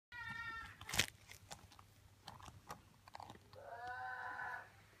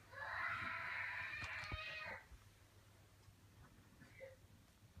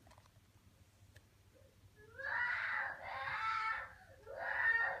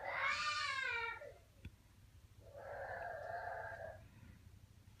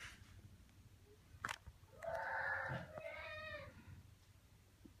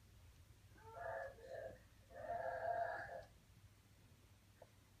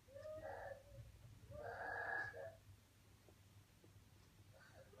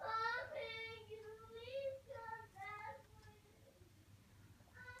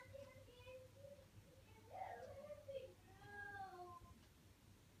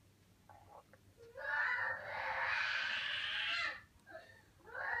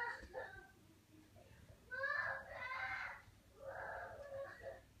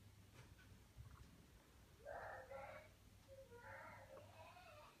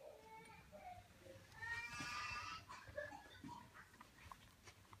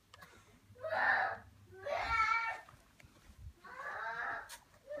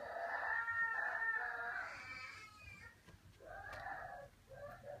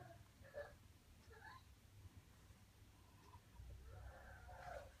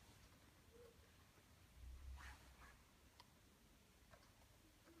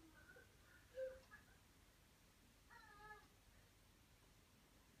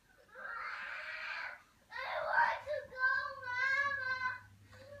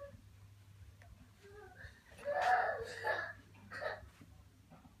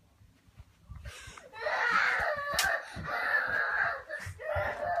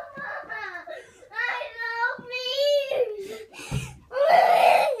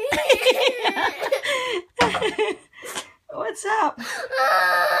up?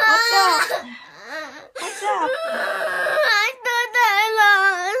 What's up? What's up? I thought I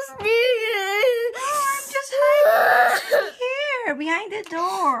lost you. Oh, I'm just hiding here behind the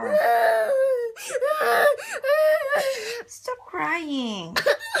door. Stop crying.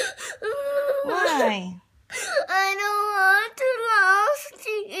 Why? I don't want to lose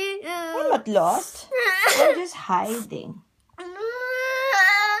you. I'm not lost. I'm just hiding. I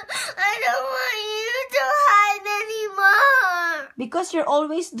don't want you to hide anymore. Because you're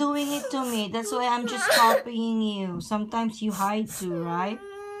always doing it to me. That's why I'm just copying you. Sometimes you hide too, right?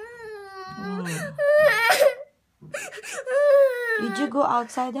 Did you go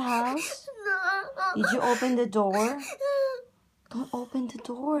outside the house? No. Did you open the door? Don't open the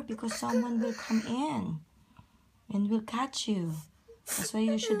door because someone will come in and will catch you. That's why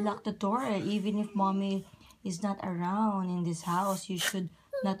you should lock the door. Even if mommy is not around in this house, you should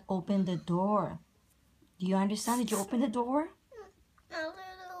not open the door. Do you understand? Did you open the door? A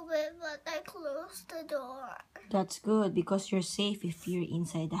little bit, but I closed the door. That's good because you're safe if you're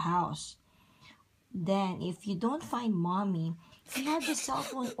inside the house. Then, if you don't find mommy, you have the cell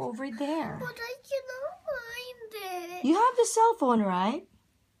phone over there. But I cannot find it. You have the cell phone, right?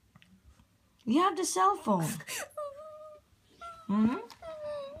 You have the cell phone.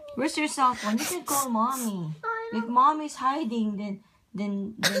 Where's your cell phone? You can call mommy. If mommy's hiding,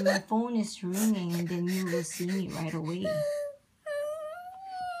 then my phone is ringing and then you will see me right away.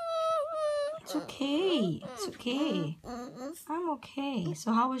 It's okay. It's okay. I'm okay.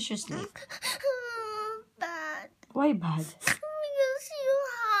 So how was your sleep? Bad. Why bad? Because you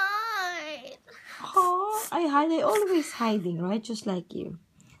hide. Oh, I hide. I always hiding, right? Just like you.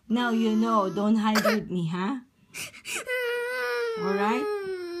 Now you know. Don't hide with me, huh? Alright?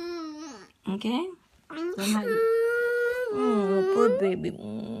 Okay? Don't hide. Oh, poor baby.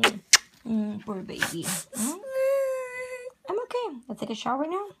 Poor baby. I'm okay. Let's take a shower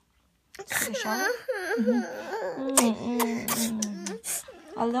now. Let's take a shower.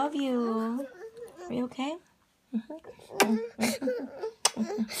 I love you. Are you okay?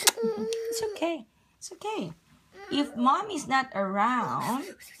 It's okay. It's okay. If mom is not around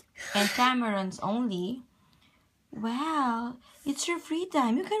and Cameron's only, well, it's your free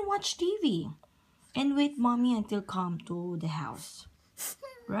time. You can watch TV and wait mommy until come to the house.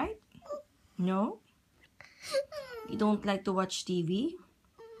 Right? No? You don't like to watch TV?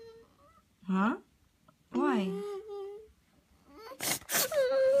 Huh? Why?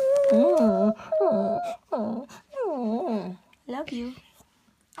 Love you.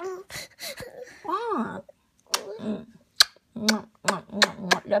 What?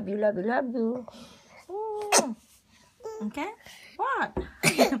 Love you, love you, love you. Okay? What?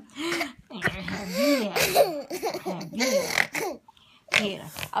 Here,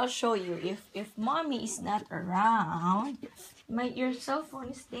 I'll show you. If mommy is not around, your cell phone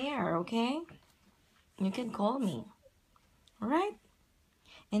is there, okay? You can call me. Alright?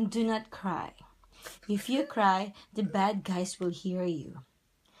 And do not cry. If you cry, the bad guys will hear you.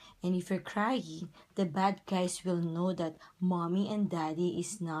 And if you're crying, the bad guys will know that mommy and daddy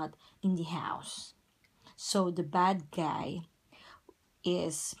is not in the house. So the bad guy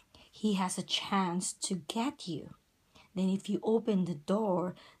he has a chance to get you. Then if you open the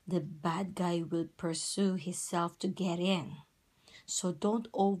door, the bad guy will pursue himself to get in. So don't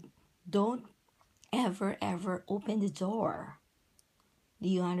ever open the door. Do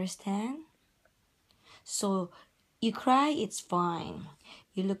you understand? So you cry, it's fine.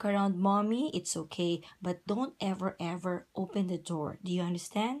 You look around mommy, it's okay. But don't ever open the door. Do you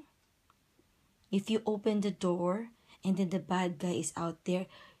understand? If you open the door and then the bad guy is out there,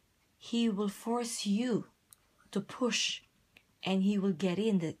 he will force you to push and he will get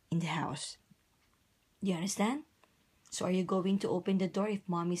in the house. Do you understand? So are you going to open the door if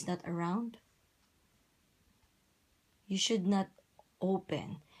mom is not around? You should not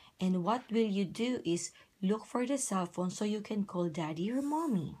open. And what will you do is look for the cell phone so you can call daddy or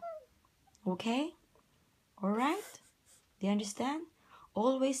mommy. Okay? Alright? Do you understand?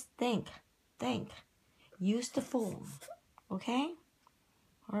 Always think. Use the phone. Okay?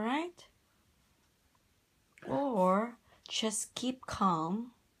 Alright? Or just keep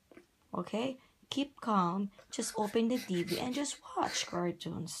calm. Okay? Keep calm. Just open the TV and just watch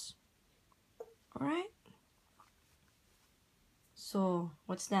cartoons. Alright? So,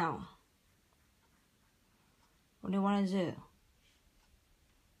 what's now? What do you want to do?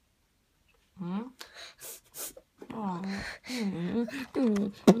 Oh.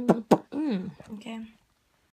 Okay.